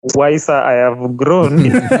wiser I have grown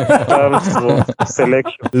in terms of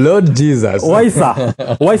selection. Lord Jesus. Wiser,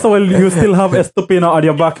 well, you still have Estupina at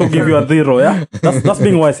your back to give you a 0, yeah? That's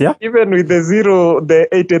being wise, yeah? Even with the 0, the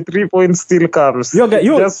 83 points still comes. It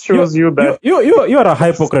just shows you that... You are a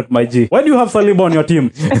hypocrite, my G. Why do you have Saliba on your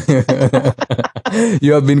team?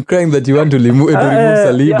 You have been crying that you want to remove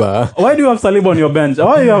Saliba. Yeah. Why do you have Saliba on your bench?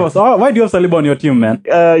 Why do you have Saliba on your team, man?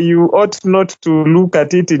 You ought not to look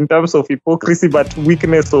at it in terms of hypocrisy, but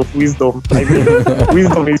weakness of wisdom. I mean,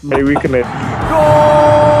 wisdom is my weakness.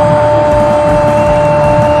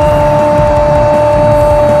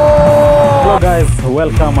 Guys,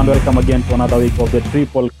 welcome again to another week of the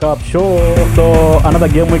Triple Cup Show. So another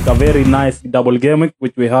game week, a very nice double game week,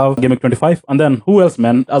 which we have game week 25. And then who else,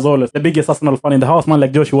 man? As always, the biggest Arsenal fan in the house, man,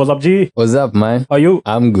 like Josh. What's up, G? What's up, man? How are you?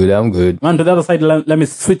 I'm good. Man, to the other side, let me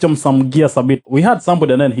switch on some gears a bit. We had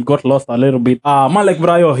somebody and then he got lost a little bit. Man like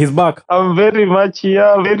Brayo, he's back. I'm very much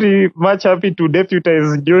here, very much happy to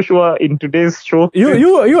deputize Joshua in today's show.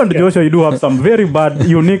 You and Joshua, you do have some very bad,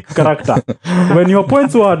 unique character. When your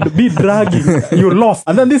points were be dragging, you lost.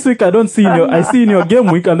 And then this week I see in your game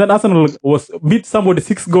week, and then Arsenal beat somebody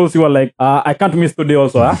 6 goals. You were like, I can't miss today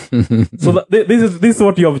also. Huh? So this is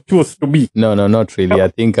what you have chosen to be. No, not really. I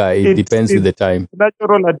think it depends with the time.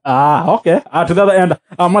 Natural. Okay. To the other end,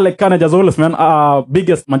 Malik Carnage as always, man.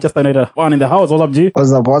 Biggest Manchester United fan in the house. What's up, G?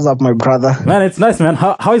 What's up, my brother? Man, it's nice, man.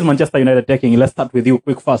 How is Manchester United taking? Let's start with you,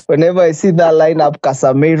 quick fast. Whenever I see that lineup,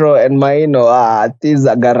 Casemiro and Maino, it is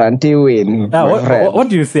a guarantee win. What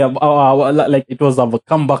do you say about like it was a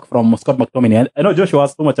comeback from Scott McTominay? I know Joshua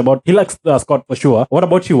asked so much about. He likes Scott for sure. What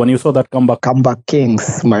about you when you saw that comeback? Comeback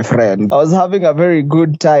kings, my friend. I was having a very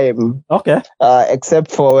good time. Okay.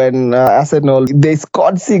 Except for when Arsenal they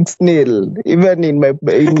scored 6-0. Even in my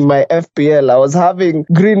FPL, I was having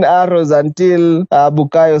green arrows until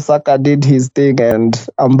Bukayo Saka did his thing, and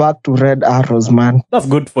I'm back to red arrows, man. That's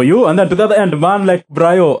good for you. And then to the other end, man, like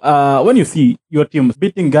Brayo, when you see your team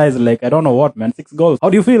beating guys like I don't know what, man, 6 goals, how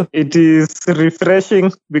do you feel? It is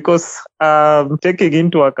refreshing because taking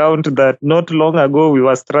into account that not long ago we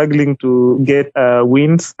were struggling to get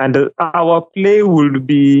wins, and our play would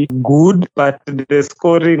be good, but the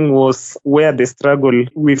scoring was where the struggle.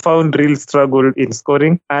 We found real struggle in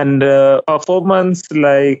scoring, and performance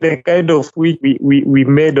like the kind of week we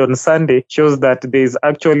made on Sunday shows that there is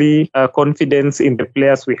actually confidence in the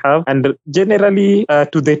players we have, and generally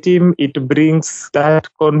to the team it brings that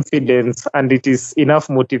confidence, and it is enough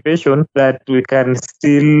motivation that we can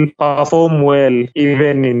still perform well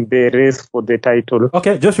even in the race for the title.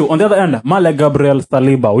 Okay, Joshua, on the other end, Male Gabriel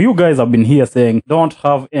Saliba. You guys have been here saying don't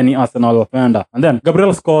have any Arsenal defender, and then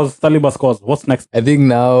Gabriel scores, Saliba scores. What's next? I think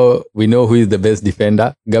now we know who is the best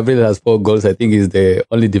defender. Gabriel has 4 goals. I think he's the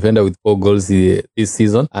only defender with 4 goals this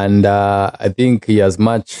season, and I think he has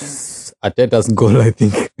matched Arteta's goal, I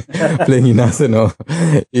think, playing in Arsenal.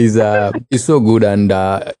 Is so good, and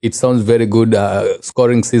it sounds very good,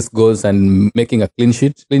 scoring 6 goals and making a clean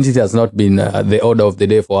sheet. Clean sheet has not been the order of the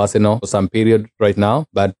day for Arsenal for some period right now,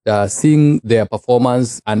 but seeing their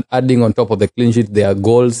performance and adding on top of the clean sheet their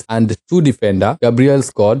goals and 2 defender, Gabriel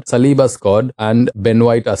scored, Saliba scored, and Ben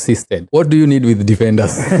White assisted. What do you need with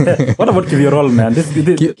defenders? What about Kiviorol, man?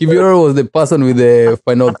 Kiviorol was the person with the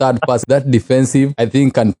final third pass. That defensive, I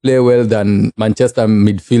think, can play well than Manchester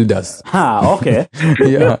midfielders. Okay.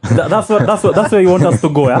 Yeah. That's where you want us to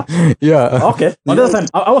go, yeah? Yeah. Okay. On the other hand,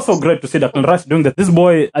 I was so great to see Declan Rice doing that. This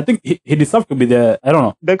boy, I think he deserved to be there. I don't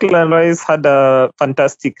know. Declan Rice had a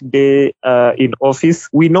fantastic day in office.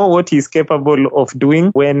 We know what he's capable of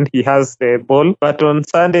doing when he has the ball. But on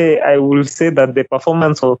Sunday, I will say that the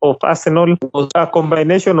performance of Arsenal was a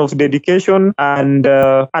combination of dedication and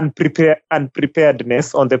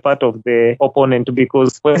unpreparedness on the part of the opponent,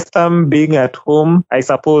 because West Ham being at home, I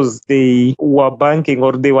suppose they were banking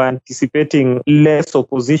or they were anticipating less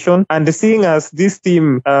opposition. And seeing as this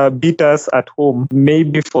team beat us at home,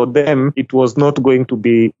 maybe for them it was not going to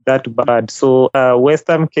be that bad. So West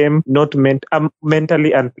Ham came not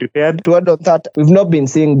mentally unprepared. To add on that, we've not been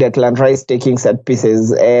seeing Declan Rice taking set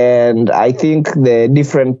pieces, and I think the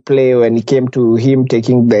different play when it came to him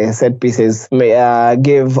taking the set pieces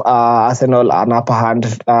gave Arsenal an upper hand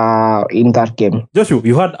in that game. Joshua,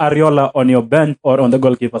 you had Ariola on your bench or on the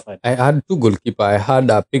goalkeeper side? I had two goalkeepers. I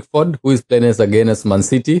had Pickford, who is playing against Man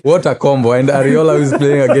City. What a combo. And Ariola, who is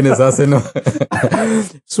playing against Arsenal.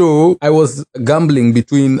 So I was gambling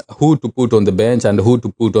between who to put on the bench and who to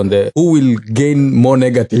put on who will gain more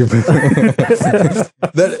negative.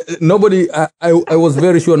 That nobody, I was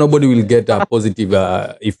very sure nobody will get a positive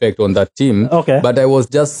effect on that team. Okay. But I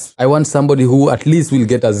want somebody who at least will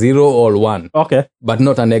get a 0 or 1. Okay. But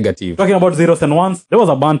not a negative. Talking about zeros and ones, there was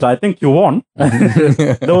a banter. I think you won.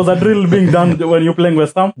 There was a drill being done when you're playing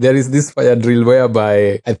West Ham. There is this fire drill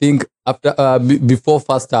whereby I think after before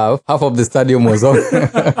first half of the stadium was off.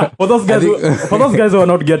 For those guys who are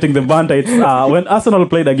not getting the banter, it's when Arsenal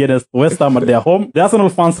played against West Ham at their home, the Arsenal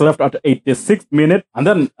fans left at 86th minute, and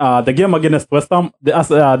then the game against West Ham,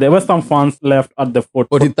 the West Ham fans left at the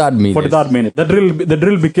 43rd minute. 43rd minute. The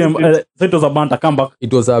drill became so it was a banter comeback.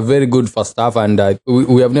 It was a very good first half, and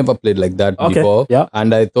we have never played like that before. Yeah.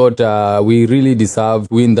 And I thought we really deserved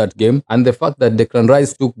to win that game. And the fact that Declan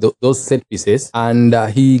Rice took those set pieces and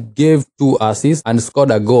he gave 2 assists and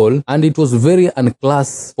scored a goal, and it was very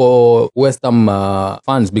unclass for West Ham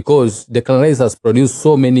fans because Declan Rice has produced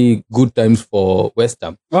so many good times for West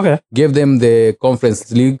Ham. Okay. Gave them the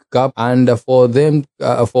Conference League Cup, and for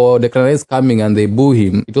Declan Rice coming and they boo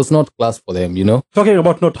him, it was not class for them, you know. Talking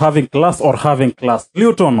about not having class or having class,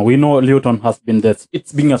 Luton, we know Luton has been there.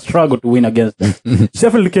 It's been a struggle to win against them.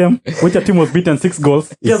 Sheffield came, which a team was beaten 6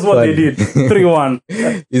 goals. Guess what they did? 3-1.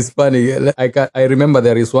 It's funny. I remember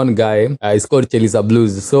there is one guy, he's called Chelsea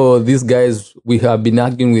Blues. So these guys, we have been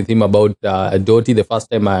arguing with him about Doty the first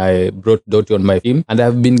time I brought Doty on my team, and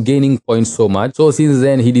I've been gaining points so much. So since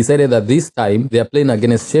then, he decided that this time they are playing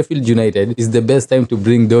against Sheffield United is the best time to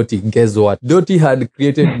bring Doty. Guess what? Doty had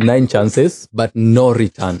created 9 chances, but no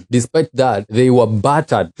return. Despite that, they were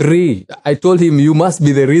battered 3. I told him, you must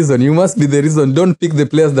be the reason. Don't pick the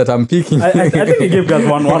players that I'm picking. I think he gave guys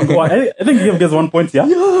one. I think he gave guys 1 point. Yeah.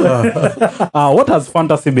 What has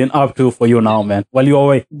fantasy been up to for you now, man? While you're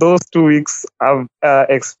away, those 2 weeks I've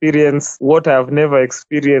experienced what I've never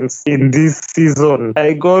experienced in this season.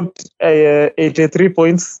 I got 83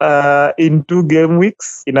 points in 2 game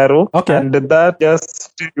weeks in a row. Okay. And that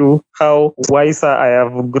just shows you how wiser I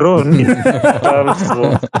have grown in terms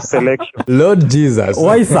of selection. Lord Jesus.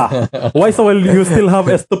 wiser. Well, you still have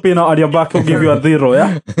Estupina on your back who give you a 0.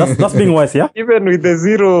 Yeah, that's being wise. Yeah. Even with the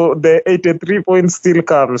 0, the 83 points still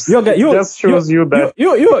comes. It just shows you that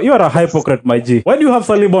you are a hypocrite, my G. Why do you have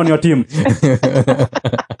Saliba on your team?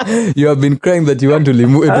 You have been crying that you want to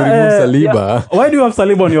remove Saliba. Yeah. Why do you have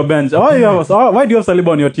Saliba on your bench? Why do you have Saliba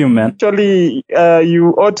on your team, man? Actually,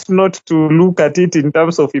 you ought not to look at it in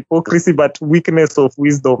terms of hypocrisy, but weakness of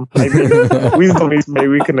wisdom. I mean, wisdom is my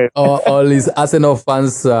weakness. All these Arsenal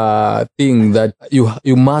fans think that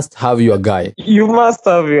you must have your guy. You must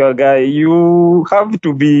have your guy. You have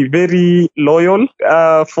to be very loyal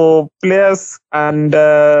for players and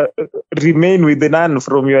remain with the none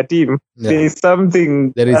from your team. Yeah. There is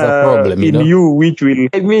something a problem in you which will,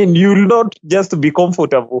 you'll not just be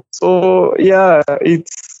comfortable. So yeah,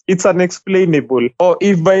 it's unexplainable. Or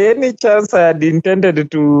if by any chance I had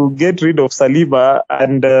intended to get rid of Saliba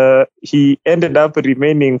and he ended up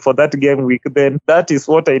remaining for that game week, then that is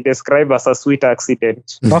what I describe as a sweet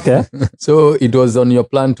accident. Okay. So it was on your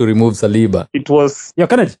plan to remove Saliba? It was. Yeah,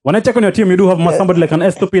 Kenneth, when I check on your team, you do have somebody like an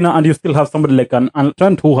Estupina and you still have somebody like an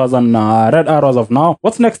Trent who has an red arrow as of now.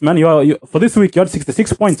 What's next, man? You for this week, you had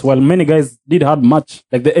 66 points, while many guys did have much,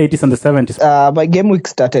 like the 80s and the 70s. My game week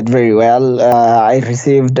started very well. I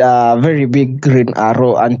received a very big green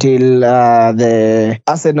arrow until the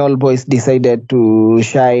Arsenal boys decided to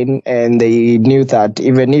shine, and they knew that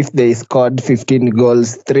even if they scored 15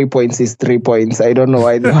 goals, 3 points is 3 points. I don't know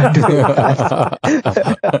why they were doing that.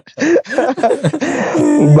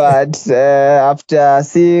 But after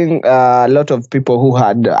seeing a lot of people who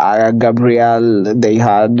had Gabriel, they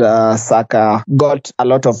had Saka, got a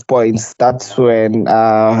lot of points, that's when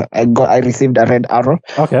I received a red arrow.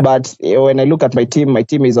 Okay. But when I look at my team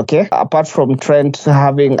is okay. Apart from Trent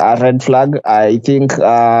having a red flag, I think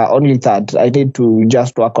only that I need to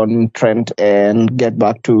just work on Trent and get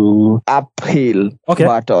back to uphill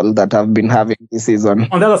battle that I've been having this season.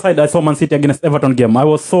 On the other side, I saw Man City against Everton game. I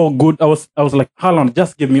was so good. I was like, Haaland,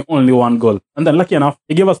 just give me only 1 goal. And then lucky enough,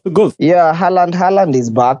 he gave us 2 goals. Yeah, Haaland is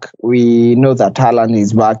back. We know that Haaland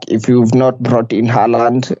is back. If you've not brought in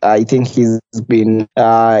Haaland, I think he's been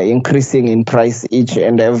increasing in price each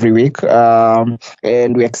and every week.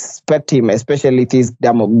 And we expect him, especially this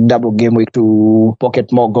double game week, to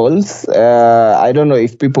pocket more goals. I don't know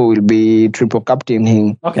if people will be triple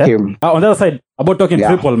captaining him. On the other side, about talking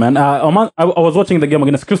triple, man. I was watching the game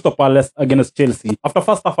against Crystal Palace against Chelsea. After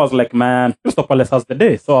first half, I was like, man, Crystal Palace has the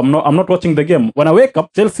day. So I'm not watching the game. When I wake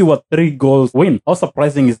up, Chelsea was 3 goals win. How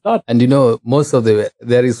surprising is that? And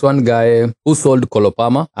there is one guy who sold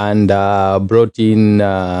Kolopama and brought in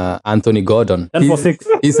Anthony Gordon. 10 for 6.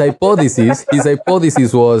 His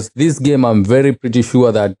hypothesis was, this game I'm very pretty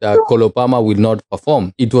sure that Kolopama will not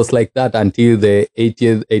perform. It was like that until the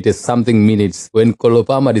 80 something minutes when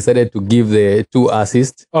Kolopama decided to give the 2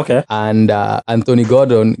 assists. Okay. And Anthony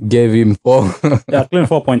Gordon gave him 4. Yeah, clean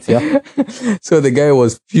 4 points, yeah. So the guy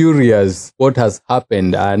was furious what has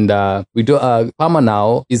happened. And Palmer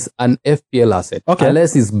now is an FPL asset. Okay.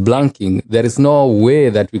 Unless he's blanking, there is no way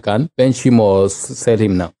that we can bench him or sell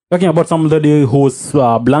him now. Talking about somebody who's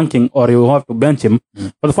blanking or you have to bench him.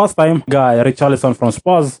 For the first time, guy Richarlison from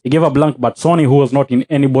Spurs, he gave a blank, but Sonny, who was not in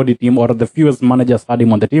anybody team or the fewest managers had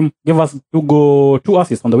him on the team, gave us 2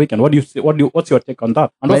 assists on the weekend. What's your take on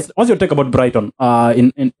that? And what's your take about Brighton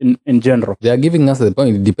in general? They are giving us the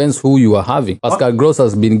point. It depends who you are having. Pascal Gross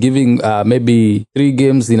has been giving maybe 3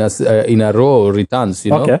 games in a row returns,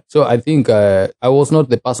 you know. Okay. So I think I was not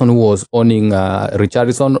the person who was owning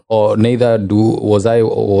Richarlison, or neither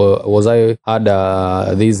was I had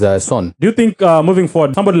this Son. Do you think moving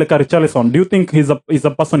forward, somebody like Richarlison, do you think he's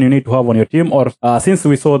a person you need to have on your team, or since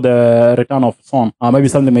we saw the return of Son, maybe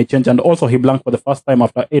something may change? And also he blanked for the first time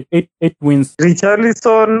after eight wins.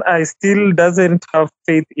 Richarlison, I still doesn't have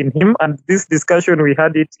faith in him, and this discussion we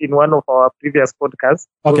had it in one of our previous podcasts.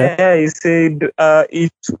 Okay. Where I said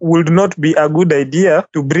it would not be a good idea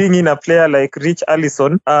to bring in a player like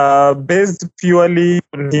Richarlison based purely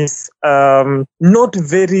on his not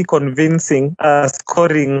very convincing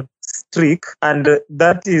scoring streak, and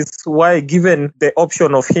that is why, given the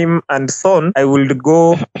option of him and Son, I will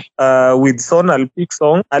go with Son. I'll pick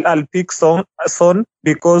Son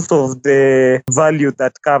because of the value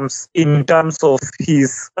that comes in terms of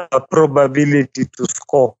his probability to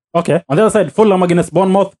score. Okay. On the other side, Fulham against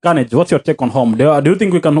Bournemouth. Carnage, what's your take on home? Do you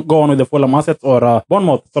think we can go on with the Fulham assets, or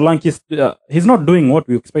Bournemouth? Solanke, he's not doing what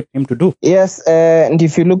we expect him to do. Yes, and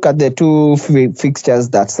if you look at the 2 fixtures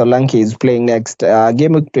that Solanke is playing next,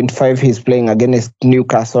 game week 25 he's playing against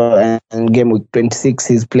Newcastle, and game week 26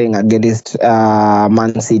 he's playing against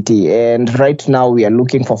Man City. And right now we are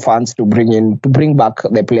looking for funds to bring back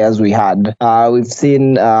the players we had. We've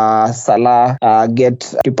seen Salah get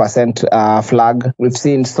 50% flag. We've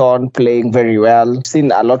seen Son playing very well. We've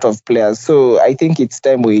seen a lot of players. So I think it's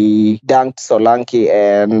time we dunked Solanke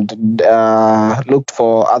and looked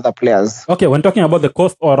for other players. Okay, when talking about the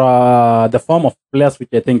cost or the form of players which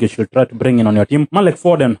I think you should try to bring in on your team, man like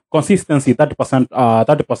Foden, consistency,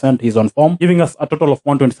 30% he's on form, giving us a total of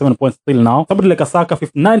 127 points till now. Somebody like Asaka,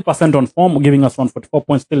 59% on form, giving us 144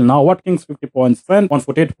 points till now. Watkins, 50 points,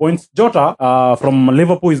 148 points. Jota from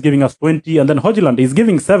Liverpool is giving us 20, and then Højlund is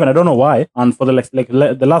giving 7. I don't know why. And for the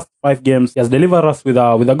last 5 games, he has delivered us with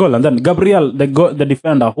a goal. And then Gabriel, the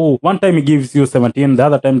defender, who one time he gives you 17, the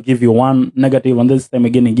other time give you 1 negative, and this time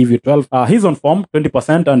again he give you 12. He's on form,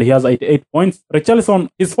 20%, and he has 88 points. Richarlison,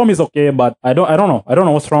 his form is okay, but I don't know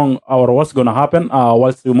what's wrong or what's gonna happen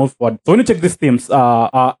once we move forward. So when you check these teams,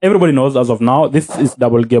 everybody knows as of now this is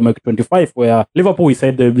double game week 25, where Liverpool, we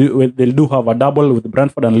said they'll do have a double with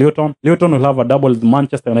Brentford and Luton. Luton will have a double with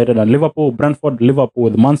Manchester United and Liverpool. Liverpool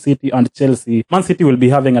with Man City and Chelsea. Man City will be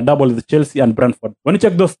having a double with Chelsea and Brentford. When you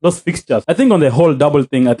check those fixtures, I think on the whole double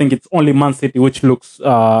thing, I think it's only Man City which looks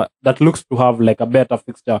to have like a better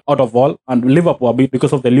fixture out of all, and Liverpool a bit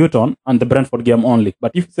because of the Luton and the Brentford game only.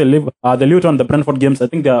 But if you say the Luton, the Brentford games, I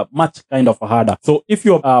think they are much kind of harder. So if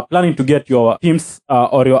you're planning to get your teams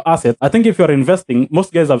or your assets, I think if you're investing,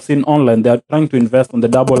 most guys I've seen online, they're trying to invest on the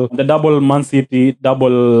double Man City, double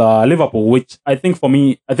Liverpool, which I think for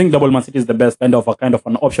me, I think double Man City is the best kind of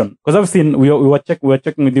an option. Because I've seen, we were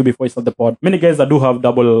checking with you before you started the pod, many guys that do have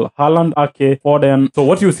double Haaland, Ake, Foden. So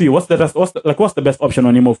what do you see? What's the best option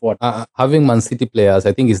when you move forward? Having Man City players,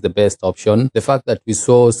 I think, is the best option. The fact that we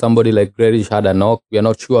saw somebody like Grealish had a knock, we are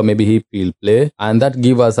not sure maybe he will play, and that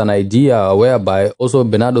give us an idea whereby also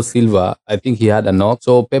Bernardo Silva, I think he had a knock,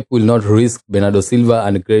 so Pep will not risk Bernardo Silva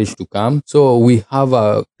and Grealish to come. So we have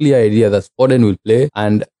a clear idea that Foden will play,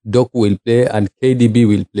 and Doku will play and KDB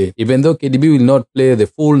will play. Even though KDB will not play the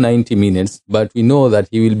full 90 minutes, but we know that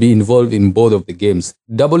he will be involved in both of the games.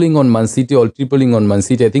 Doubling on Man City or tripling on Man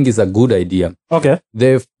City, I think is a good idea. Okay.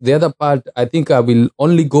 The other part, I think I will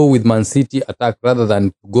only go with Man City attack rather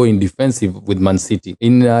than go in defensive with Man City.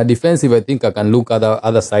 In defensive, I think I can look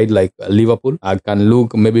other side like Liverpool. I can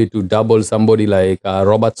look maybe to double somebody like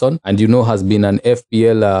Robertson, and has been an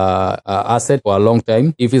FPL asset for a long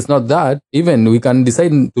time. If it's not that, even we can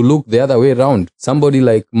decide to look the other way around. Somebody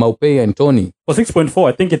like Maupay and Tony. For 6.4,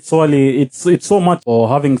 I think it's so much for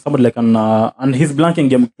having somebody like and he's blanking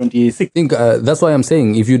game 26. I think that's why I'm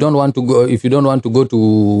saying if you don't want to go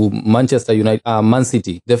to Manchester United, Man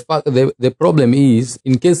City, the problem is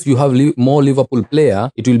in case you have more Liverpool player,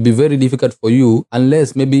 it will be very difficult for you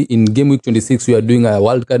unless maybe in game week 26 you are doing a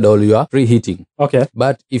wild card or you are free hitting. Okay.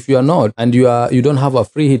 But if you are not and you don't have a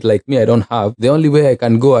free hit like me, I don't have. The only way I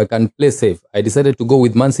can play safe. I decided to go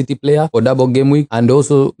with Man City player for double game week and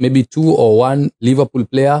also maybe 2 or 1 Liverpool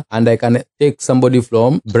player, and I can take somebody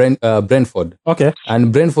from Brentford. Okay.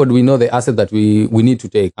 And Brentford, we know the asset that we need to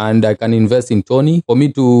take, and I can invest in Tony for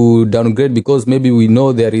me to downgrade because maybe we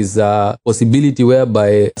know there is a possibility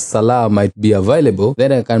whereby Salah might be available.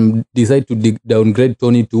 Then I can decide to downgrade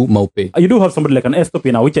Tony to Maupay. You do have somebody like an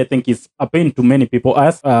Estopina, which I think is a pain to many people,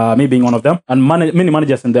 as me being one of them, and many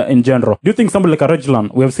managers in general. Do you think somebody like a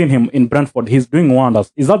Reguilon, we have seen him in Brentford, he's doing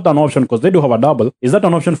wonders. Is that an option? Because they do have a double. Is that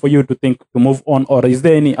an option for you to think to move on, or is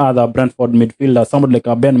there any other Brentford midfielder, somebody like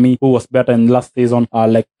a Ben Mee, who was better in last season,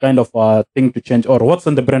 like kind of a thing to change, or what's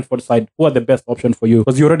on the Brentford side? Who are the best option for you?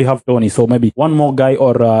 Because you already have Tony, so maybe one more guy,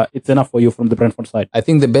 or it's enough for you from the Brentford side. I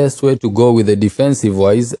think the best way to go with the defensive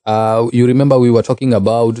wise, you remember we were talking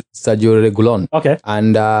about Sergio Reguilon. Okay.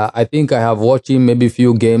 And I think I have watched him maybe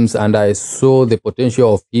few games, and I saw the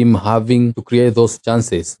potential of him having to create those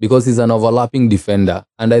chances because he's an overlapping defender.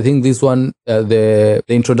 And I think this one, the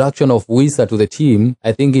introduction of Wissa to the team,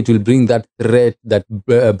 I think it will bring that threat that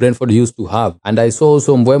Brentford used to have. And I saw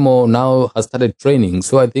also Mbeumo now has started training.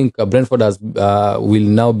 So I think Brentford will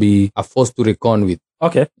now be a force to reckon with.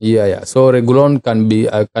 Okay. Yeah. So Reguilon can be,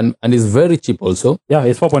 and it's very cheap also. Yeah,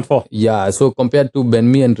 it's 4.4. Yeah, so compared to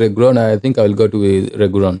Ben Mee and Reguilon, I think I will go to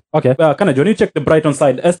Reguilon. Okay. Kanaj, when you check the Brighton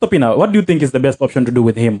side, Estopina, what do you think is the best option to do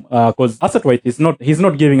with him? Because asset-wise, he's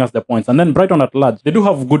not giving us the points. And then Brighton at large, they do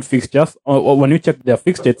have good fixtures. When you check their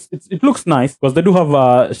fixtures, it looks nice because they do have,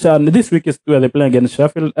 this week is they're playing against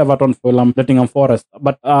Sheffield, Everton, Fulham, Nottingham Forest.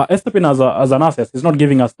 But Estopina as an asset is not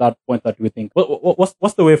giving us that point that we think.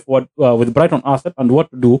 What's the way forward with Brighton asset, and what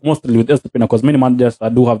to do mostly with Estopina, because many managers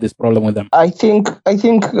do have this problem with them? I think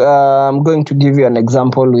I'm going to give you an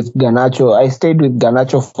example with Garnacho. I stayed with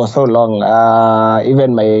Garnacho for so long.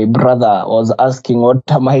 Even my brother was asking, what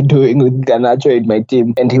am I doing with Garnacho in my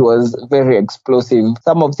team? And he was very explosive.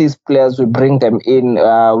 Some of these players, we bring them in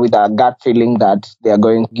with a gut feeling that they are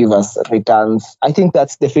going to give us returns. I think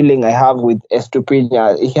that's the feeling I have with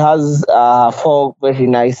Estopina. He has 4 very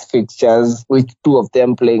nice fixtures, with 2 of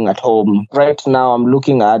them playing at home. Right now, I'm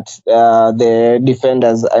looking at the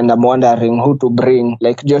defenders and I'm wondering who to bring.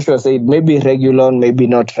 Like Joshua said, maybe Reguilon, maybe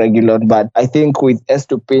not Reguilon, but I think with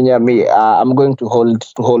Estopina, I'm going to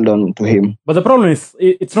hold on to him. But the problem is,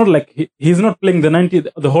 it's not like he's not playing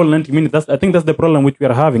the whole 90 minutes. I think that's the problem which we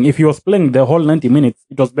are having. If he was playing the whole 90 minutes,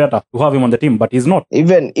 it was better to have him on the team, but he's not.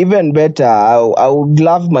 Even better, I would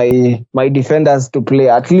love my defenders to play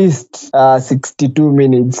at least 62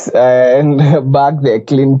 minutes and back their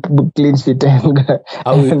clean sheet.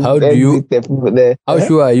 How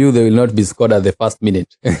sure are you they will not be scored at the first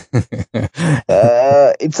minute?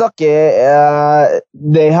 It's okay.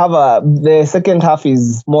 The second half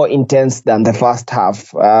is more intense than the first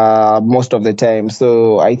half most of the time.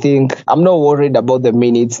 So I think I'm not worried about the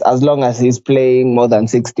minutes. As long as he's playing more than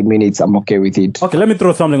 60 minutes, I'm okay with it. Okay, let me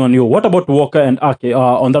throw something on you. What about Walker and Ake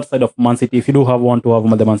on that side of Man City? If you do have one to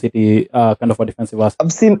have the Man City kind of a defensive asset.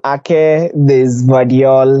 I've seen Ake, there's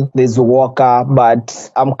Vardiol, there's Walker,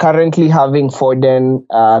 but I'm currently having Foden,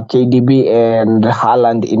 KDB and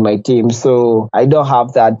Haaland in my team. So I don't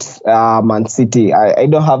have that Man City. I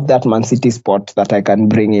don't have that Man City spot that I can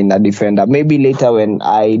bring in a defender. Maybe later when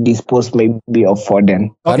I dispose maybe of Foden.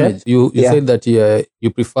 Okay. You said that you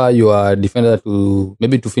prefer your defender to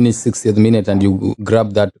finish 60th minute and you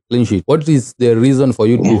grab that clean sheet. What is the reason for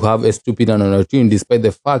you to have Estopina on your team despite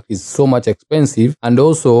the fact it's so much expensive and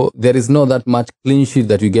also there is not that much clean sheet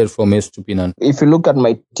that you get from Estopina? If you look at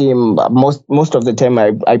my team, most of the time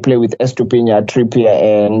I play with Estopina, Trippier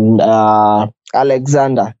and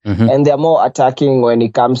Alexander, and they're more attacking when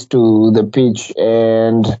it comes to the pitch,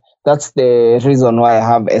 and That's the reason why I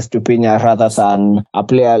have Estupinian rather than a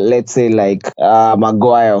player, let's say like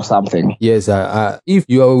Maguire or something. Yes, if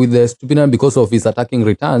you are with the Stupinan because of his attacking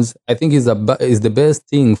returns, I think is the best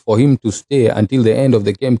thing for him to stay until the end of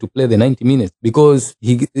the game to play the 90 minutes, because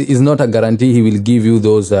he is not a guarantee he will give you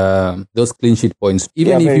those clean sheet points.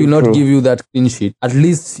 Even if he will not give you that clean sheet, at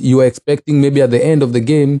least you are expecting maybe at the end of the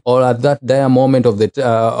game or at that dire moment of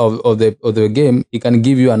the game, he can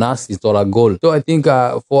give you an assist or a goal. So I think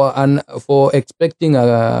for expecting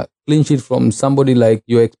a clean sheet from somebody like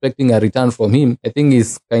you're expecting a return from him, I think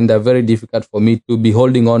it's kind of very difficult for me to be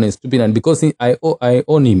holding on in Stupinan because I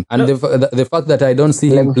own him, and the fact that I don't see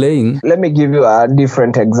him playing. Let me give you a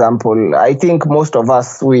different example. I think most of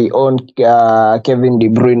us, we own Kevin De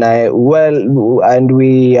Bruyne well, and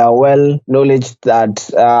we are well knowledge that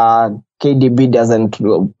KDB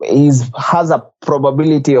has a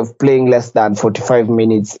probability of playing less than 45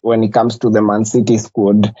 minutes when it comes to the Man City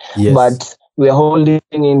squad. Yes. But we're holding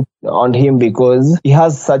in on him because he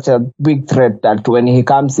has such a big threat that when he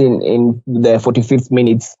comes in the 45th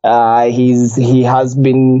minutes, he has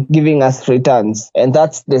been giving us returns. And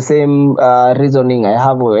that's the same reasoning I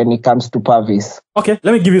have when it comes to Purvis. Okay,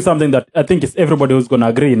 let me give you something that I think is everybody who's going to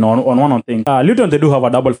agree on one thing. Luton, they do have a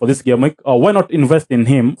double for this game week. Why not invest in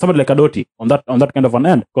him, somebody like Doty, on that kind of an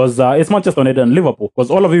end? Because it's Manchester United and Liverpool.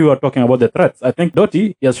 Because all of you are talking about the threats. I think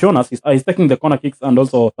Doty, he has shown us, he's taking the corner kicks and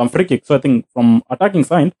also some free kicks. So I think from attacking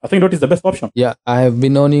side, I think Doty is the best option. Yeah, I have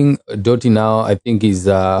been owning Doty now. I think he's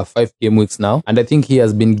 5 game weeks now. And I think he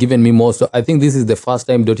has been giving me more. So I think this is the first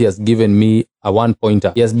time Doty has given me a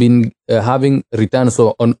 1-pointer. He has been having returns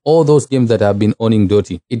on all those games that I've been owning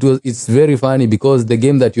Doty. It's very funny because the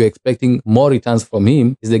game that you're expecting more returns from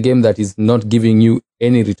him is the game that is not giving you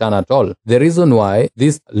any return at all. The reason why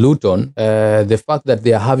this Luton, the fact that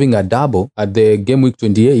they are having a double at the game week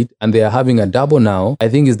 28 and they are having a double now, I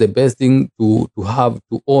think is the best thing to have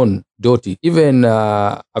to own Doty. Even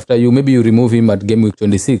after you remove him at game week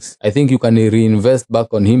 26, I think you can reinvest back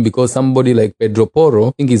on him because somebody like Pedro Porro,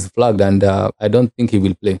 I think he's flagged and I don't think he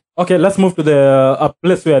will play. Okay, let's move to the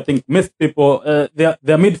place where I think most people, their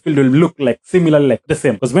midfield will look like similar, like the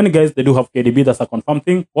same. Because many guys, they do have KDB, that's a confirmed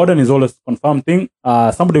thing. Gordon is always confirmed thing.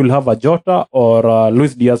 Somebody will have a Jota or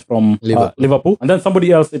Luis Diaz from Liverpool. And then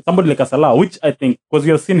somebody else, it's somebody like a Salah, which I think, because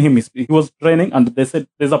we have seen him, he was training and they said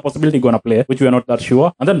there's a possibility he's going to play, which we are not that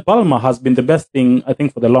sure. And then Palmer has been the best thing, I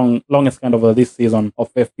think, for the longest kind of this season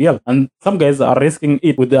of FPL. And some guys are risking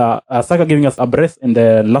it with Saka giving us a brace in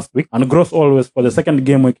the last week. And Gross always, for the second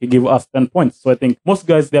game week, he give us 10 points. So I think most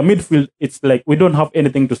guys, their midfield, it's like we don't have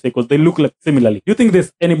anything to say because they look like similarly. Do you think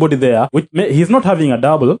there's anybody there, which he's not having a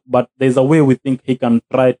double, but there's a way we think he can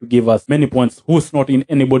try to give us many points, who's not in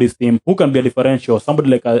anybody's team, who can be a differential, somebody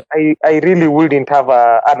like I really wouldn't have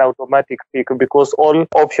an automatic pick because all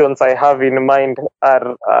options I have in mind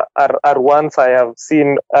are ones I have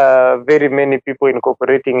seen very many people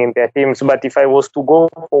incorporating in their teams. But if I was to go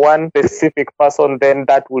for one specific person, then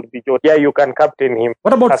that would be Jota. Yeah, you can captain him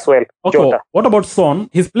as well. Okay, Jota. What about Son?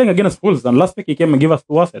 He's playing against Wolves and last week he came and gave us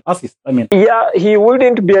 2 assists. Yeah, he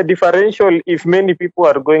wouldn't be a differential if many people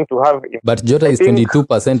are going to have him. But Jota is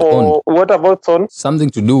 22% on. What about Son? Something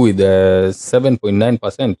to do with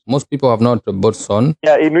 7.9%. Most people have not bought Son.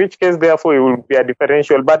 Yeah, in which case, therefore, it will be a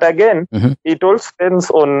differential. But again, it all depends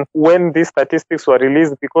on when these statistics were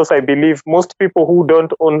released because I believe most people who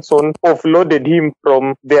don't own Son offloaded him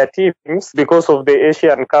from their teams because of the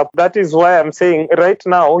Asian Cup. That is why I'm saying right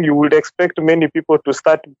now, you would expect many people to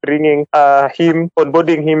start bringing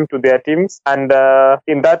onboarding him to their teams. And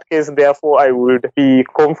in that case, therefore, I would be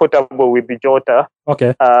comfortable with the Jota.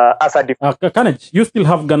 Okay. As a Kanej, you still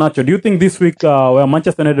have Garnacho. Do you think this week, where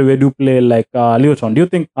Manchester United will do play like Luton, do you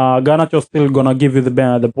think Garnacho still gonna give you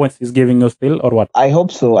the points he's giving you still, or what? I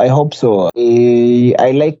hope so.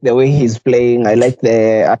 I like the way he's playing. I like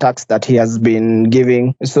the attacks that he has been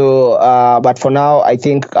giving. So, but for now, I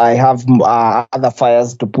think I have other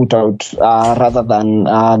fires to put out rather than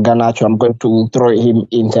Garnacho. I'm going to throw him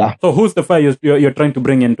in there. So, who's the fire you're trying to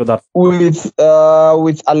bring into that? With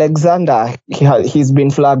Alexander, he's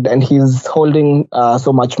been flagged and he's holding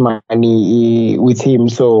so much money with him.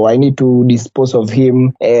 So I need to dispose of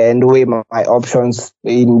him and weigh my options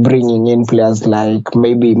in bringing in players like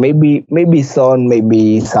maybe Son,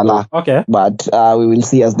 maybe Salah. Okay. But we will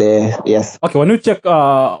see as yes. Okay. When you check,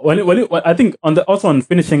 I think also on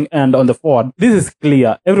finishing and on the forward, this is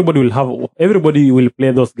clear. Everybody will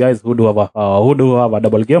play those guys who do have a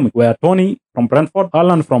double game where Tony from Brentford,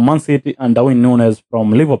 Haaland from Man City, and Darwin Núñez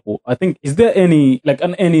from Liverpool. I think, is there any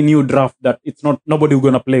new draft that it's not nobody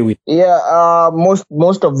going to play with? Yeah,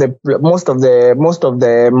 most of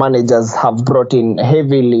the managers have brought in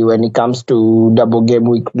heavily when it comes to double game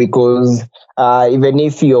week, because even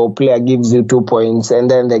if your player gives you 2 points and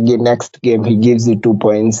then the next game he gives you 2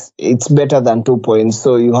 points, it's better than 2 points.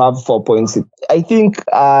 So you have 4 points. I think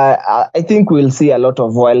we'll see a lot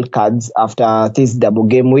of wild cards after this double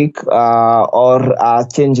game week, or a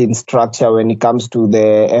change in structure when it comes to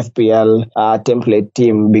the FPL template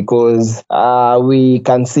team, because we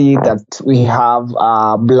can see that we have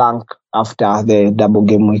a blank after the double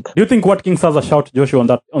game week. Do you think Watkins has a shout, Joshua,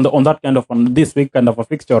 on this week kind of a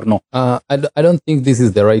fixture or no? I don't think this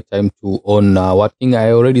is the right time to own Watkins.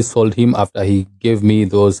 I already sold him after he gave me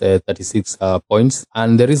those 36 points,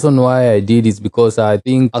 and the reason why I did is because I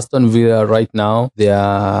think Aston Villa right now, they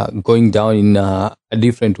are going down in a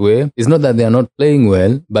different way. It's not that they are not playing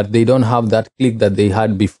well, but they don't have that click that they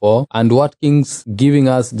had before. And Watkins giving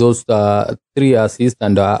us those 3 assists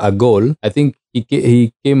and a goal, I think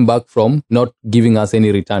he came back from not giving us any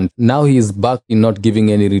return. Now he is back in not giving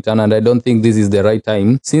any return, and I don't think this is the right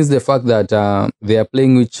time, since the fact that they are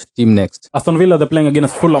playing which team next? Aston Villa, they're playing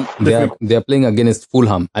against Fulham. They are playing against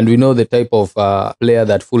Fulham, and we know the type of player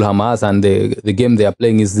that Fulham has, and the game they are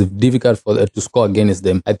playing is difficult to score against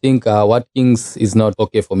them. I think Watkins is not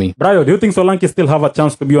okay for me. Brayo, do you think Solanke still have a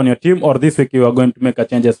chance to be on your team, or this week you are going to make a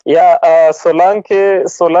changes? Yeah, Solanke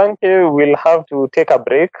will have to take a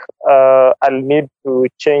break. I'll need to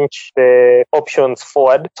change the options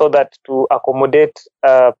forward so that to accommodate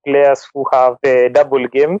players who have the double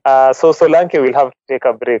game. So Solanke will have to take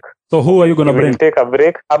a break. So who are you gonna bring? Take a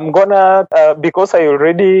break. I'm gonna because I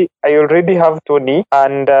already have Tony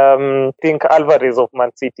and think Alvarez of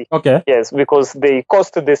Man City. Okay. Yes, because they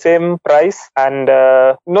cost the same price, and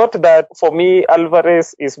not that for me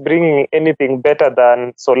Alvarez is bringing anything better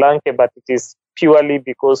than Solanke, but it is purely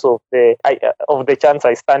because of the chance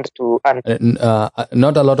I stand to earn.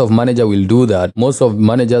 Not a lot of manager will do that. Most of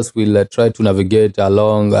managers will try to navigate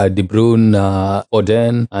along De Bruyne,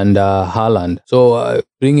 Foden, and Haaland. So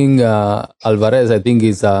bringing Alvarez, I think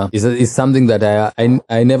is something that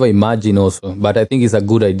I never imagined also, but I think it's a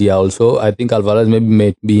good idea also. I think Alvarez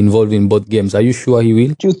may be involved in both games. Are you sure he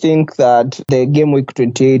will? Do you think that the game week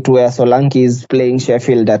 28 where Solanke is playing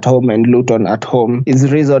Sheffield at home and Luton at home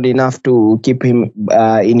is reason enough to keep him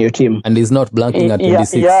in your team? And he's not blanking at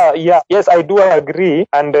 26. Yeah. Yes, I do agree,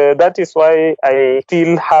 and that is why I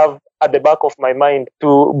still have at the back of my mind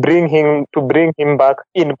to bring him back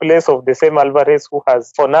in place of the same Alvarez who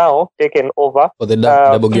has for now taken over for the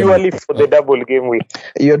double game purely for the double game week.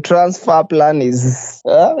 Your transfer plan is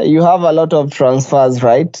you have a lot of transfers,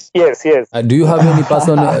 right? Yes. Do you have any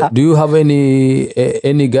person? Do you have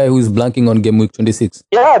any guy who is blanking on game week 26?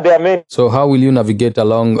 Yeah, there are many. So how will you navigate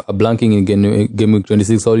along blanking in game week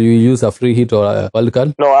 26? Or you use a free hit or a wild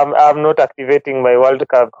card? No, I'm not activating my wild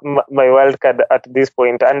card at this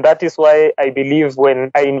point, and that is why I believe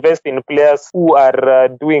when I invest in players who are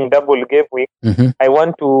doing double game week, I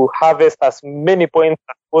want to harvest as many points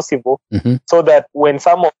as possible, so that when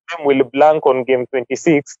some of them will blank on game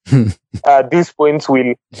 26, these points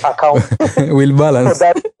will account. Will balance. So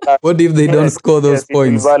that, what if they don't score those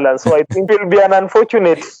points? Will balance. So I think it will be an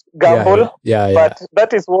unfortunate gamble, but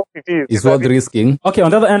that is what it is. It's worth risking. Okay, on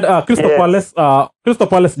the other end, Crystal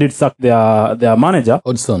Palace did sack their manager.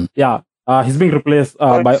 Hodgson. Yeah. He's being replaced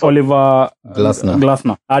by Oliver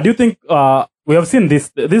Glasner. Do you think we have seen this?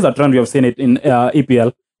 This is a trend we have seen it in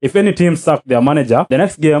EPL. If any team sack their manager, the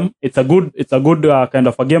next game it's a good kind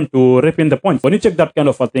of a game to reap in the points. When you check that kind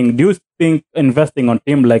of a thing, do you think investing on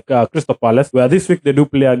team like Crystal Palace, where this week they do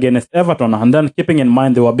play against Everton, and then keeping in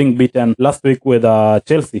mind they were being beaten last week with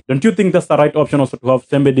Chelsea, don't you think that's the right option also to have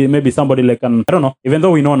somebody like an, I don't know, even though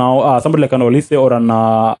we know now somebody like an Olise or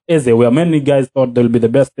an Eze, where many guys thought they'll be the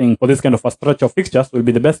best thing for this kind of a stretch of fixtures, will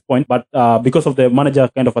be the best point, but because of the manager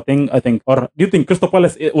kind of a thing, I think, or do you think Crystal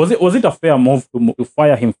Palace, was it a fair move to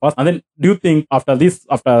fire him first? And then do you think after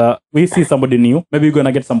we see somebody new, maybe you're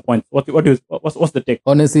gonna get some points? What's the take?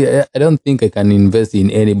 Honestly, I don't think I can invest in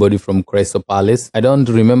anybody from Crystal Palace. I don't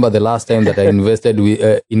remember the last time that I invested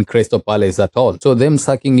in Crystal Palace at all. So them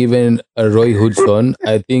sacking even Roy Hodgson,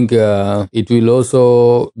 I think it will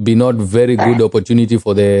also be not very good opportunity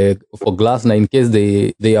for Glasner in case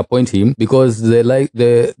they appoint him, because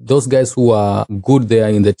those guys who are good there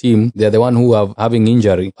in the team, they're the one who are having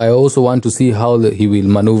injury. I also want to see how he will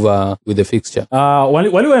maneuver with the fixture.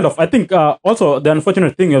 While you end off, I think also the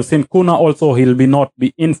unfortunate thing you've seen Kuna also he'll not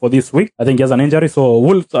be in for this week. I think he has an injury, so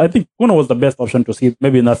Wolves. I think Kuna was the best option to see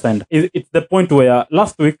maybe in that end. It's the point where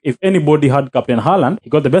last week if anybody had Captain Haaland, he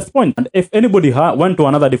got the best point, and if anybody went to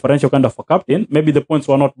another differential kind of a captain, maybe the points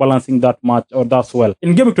were not balancing that much or that well.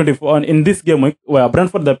 In game week 24, in this game week where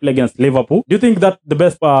Brentford they play against Liverpool, do you think that the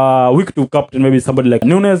best week to captain maybe somebody like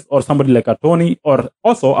Nunes or somebody like a Tony? Or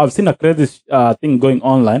also I've seen a crazy thing going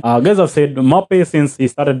online. Guys have said Mbappe since he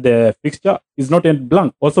started the fixture is not in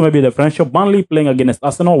blank. Also maybe the French Burnley playing against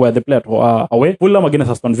Arsenal where they play at away, Fulham against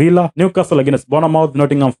Aston Villa, Newcastle against Bournemouth,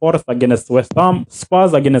 Nottingham Forest against West Ham,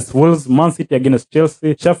 Spurs against Wolves, Man City against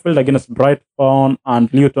Chelsea, Sheffield against Brighton,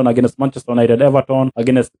 and Luton against Manchester United, Everton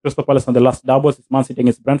against Crystal Palace, and the last doubles is Man City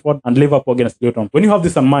against Brentford and Liverpool against Luton. When you have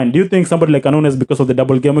this in mind, do you think somebody like Nunes, because of the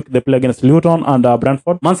double game week they play against Luton and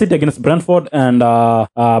Brentford, Man City against Brentford and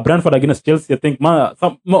Brentford against Chelsea, I think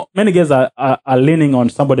many guys are leaning on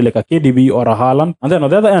somebody like a KDB or a Haaland. And then on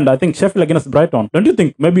the other end, I think Sheffield against Brighton. Don't you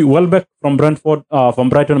think maybe Welbeck from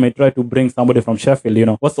Brighton may try to bring somebody from Sheffield? You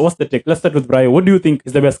know, what's the take? Let's start with Brian. What do you think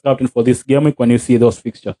is the best captain for this game week when you see those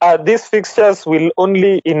fixtures? These fixtures will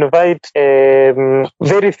only invite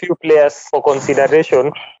very few players for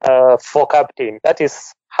consideration for captain. That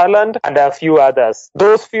is Haaland and a few others.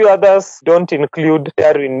 Those few others don't include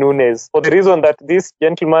Darwin Nunes for the reason that this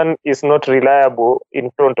gentleman is not reliable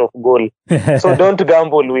in front of goal. So don't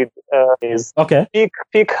gamble with his. Okay.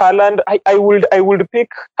 Pick Haaland. I would pick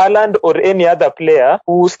Haaland or any other player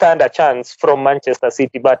who stand a chance from Manchester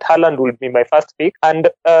City, but Haaland will be my first pick. And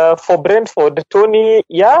for Brentford, Tony,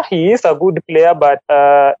 yeah, he is a good player, but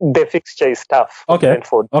the fixture is tough. Okay.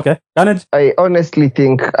 Brentford. Okay. I honestly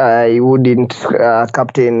think I wouldn't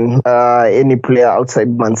captain any player outside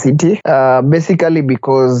Man City, basically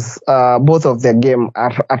because both of their game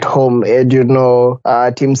are at home,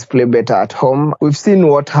 and teams play better at home. We've seen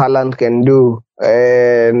what Haaland can do,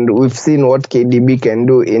 and we've seen what KDB can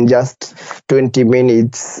do in just 20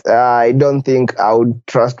 minutes. I don't think I would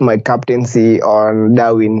trust my captaincy on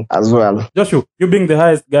Darwin as well. Joshua, you being the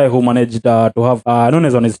highest guy who managed to have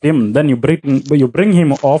Nunes on his team, then you bring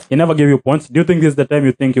him off, he never gave you points. Do you think this is the time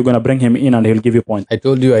you think you're going to bring him in and he'll give you points? I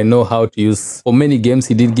told you I know how to use. For many games,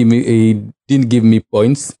 he didn't give me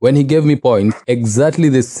points. When he gave me points, exactly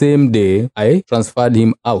the same day, I transferred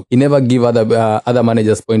him out. He never gave other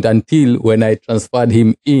managers points until when I transferred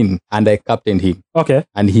him in and I captained him. Okay.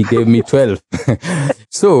 And he gave me 12.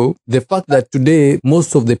 So the fact that today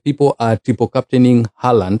most of the people are triple captaining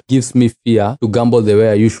Haaland gives me fear to gamble the way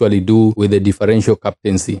I usually do with the differential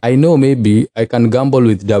captaincy. I know maybe I can gamble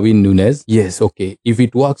with Darwin Nunes. Yes, okay. If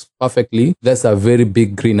it works perfectly, that's a very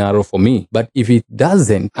big green arrow for me. But if it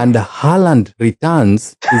doesn't and Haaland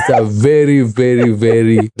returns, it's a very, very,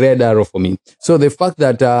 very red arrow for me. So the fact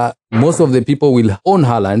that most of the people will own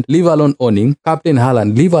Haaland, leave alone owning, captain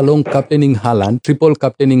Haaland, leave alone captaining Haaland, triple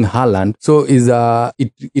captaining Haaland. So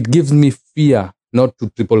it gives me fear not to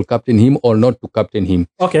triple captain him or not to captain him.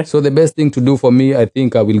 Okay. So the best thing to do for me, I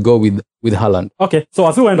think I will go with Haaland. Okay. So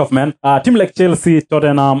as we end off, man, team like Chelsea,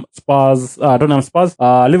 Tottenham, Spurs,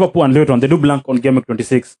 Liverpool and Luton, they do blank on game week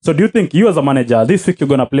 26. So do you think you as a manager, this week you're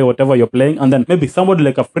going to play whatever you're playing and then maybe somebody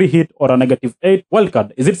like a free hit or a -8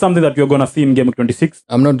 wildcard? Is it something that you're going to see in game week 26?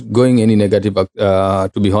 I'm not going any negative,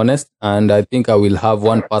 to be honest. And I think I will have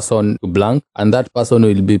one person to blank and that person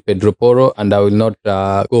will be Pedro Porro and I will not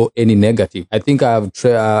go any negative. I think I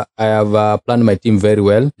have planned my team very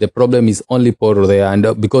well. The problem is only Porro there and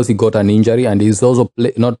because he got an injury and he's also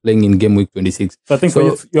not playing in game week 26. So I think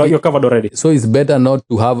you're covered already. So it's better not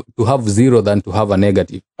to have zero than to have a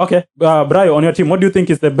negative. Okay. Brian, on your team, what do you think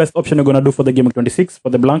is the best option you're going to do for the game week 26 for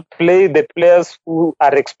the blank? Play the players who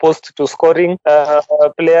are exposed to scoring,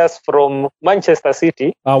 players from Manchester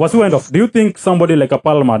City. What's the end of? Do you think somebody like a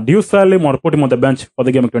Palmer, do you sell him or put him on the bench for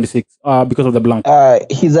the game week 26 because of the blank?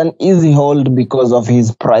 He's an easy hold because of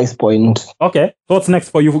his price point. Okay. So what's next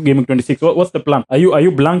for you for game week 26? What's the plan? Are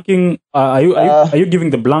you blanking? Are you giving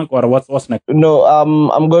the blank or what's next? No,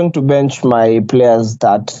 I'm going to bench my players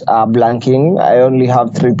that are blanking. I only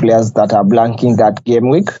have 3 players that are blanking that game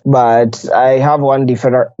week, but I have one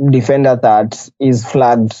defender that is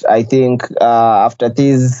flagged. I think after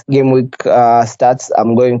this game week starts,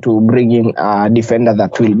 I'm going to bring in a defender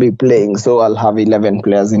that will be playing. So I'll have 11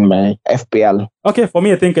 players in my FPL. Okay, for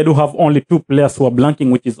me, I think I do have only 2 players who are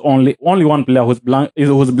blanking, which is only one player who's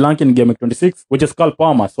blanking game week 26, which is Carl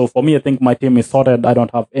Palmer. So for me, I think my team is sorted. I don't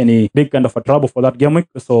have any big kind of a trouble for that game week.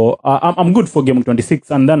 So I'm good for game week 26.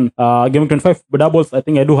 And then game week 25 doubles, I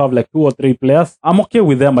think I do have like 2 or 3 players. I'm okay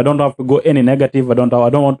with them. I don't have to go any negative. I don't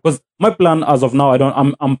want, because my plan as of now,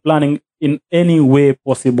 I'm planning in any way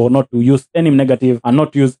possible not to use any negative and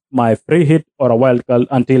not use my free hit or a wild card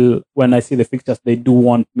until when I see the fixtures they do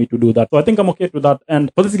want me to do that. So I think I'm okay with that.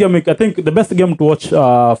 And for this game week, I think the best game to watch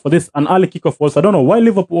for this, an early kickoff was, I don't know why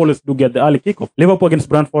Liverpool always do get the early kickoff. Liverpool against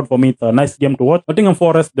Brentford, for me, it's a nice game to watch. Nottingham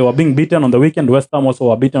Forest, they were being beaten on the weekend. West Ham also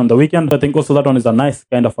were beaten on the weekend. I think also that one is a nice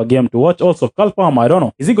kind of a game to watch. Also, Cole Palmer, I don't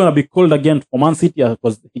know, is he going to be called again for Man City?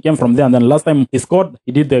 Because he came from there, and then last time he scored,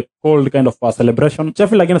 he did the cold kind of celebration.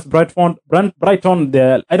 Sheffield against Brighton, I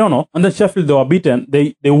don't know. And then Sheffield, they were beaten.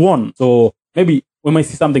 They won. So maybe we might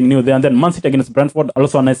see something new there. And then Man City against Brentford,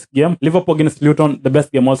 also a nice game. Liverpool against Luton, the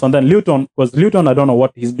best game also. And then Luton, because Luton, I don't know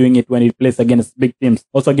what he's doing it when he plays against big teams.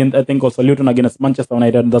 Also, again, I think also Luton against Manchester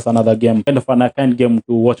United, that's another game. Kind of a kind game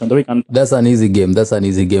to watch on the weekend. That's an easy game. That's an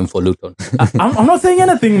easy game for Luton. I'm not saying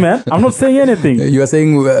anything, man. I'm not saying anything. You are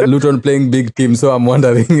saying Luton playing big team, so I'm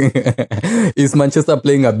wondering, is Manchester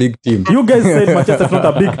playing a big team? You guys said Manchester's not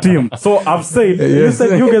a big team. So I've said, Yes.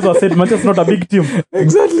 you guys have said Manchester's not a big team.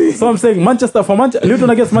 Exactly. So I'm saying Manchester for Luton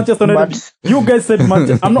against Manchester United. You guys said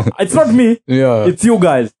Manchester. It's not me. Yeah. It's you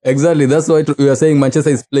guys. Exactly. That's why we are saying Manchester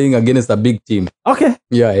is playing against a big team. Okay.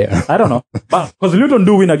 Yeah. I don't know. But because Luton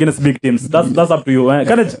do win against big teams. That's up to you.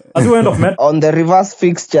 As we end off, man. On the reverse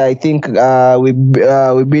fixture, I think we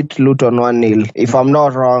beat Luton 1-0. If I'm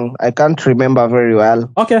not wrong, I can't remember very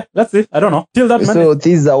well. Okay, let's see. I don't know. Till that, man. So this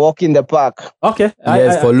is a walk in the park. Okay.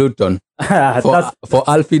 Yes, for Luton. For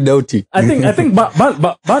Alfie Doughty. I think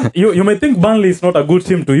you may think Burnley is not a good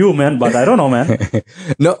team to you, man, but I don't know, man.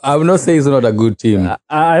 No, I will not say it's not a good team.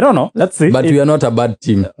 I don't know. Let's see. But we are not a bad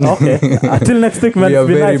team. Okay. Until next week, man. We are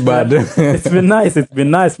very bad. It's been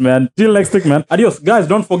nice, man. Till next week, man. Adios. Guys,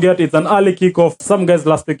 don't forget, it's an early kickoff. Some guys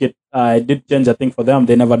last week, I did change a thing for them.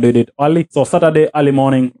 They never did it early. So Saturday, early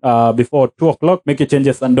morning, before 2 o'clock, make your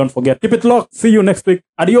changes and don't forget. Keep it locked. See you next week.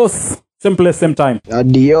 Adios. Same place, same time.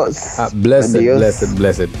 Adios. Blessed, Adios. blessed,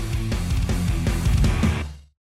 blessed.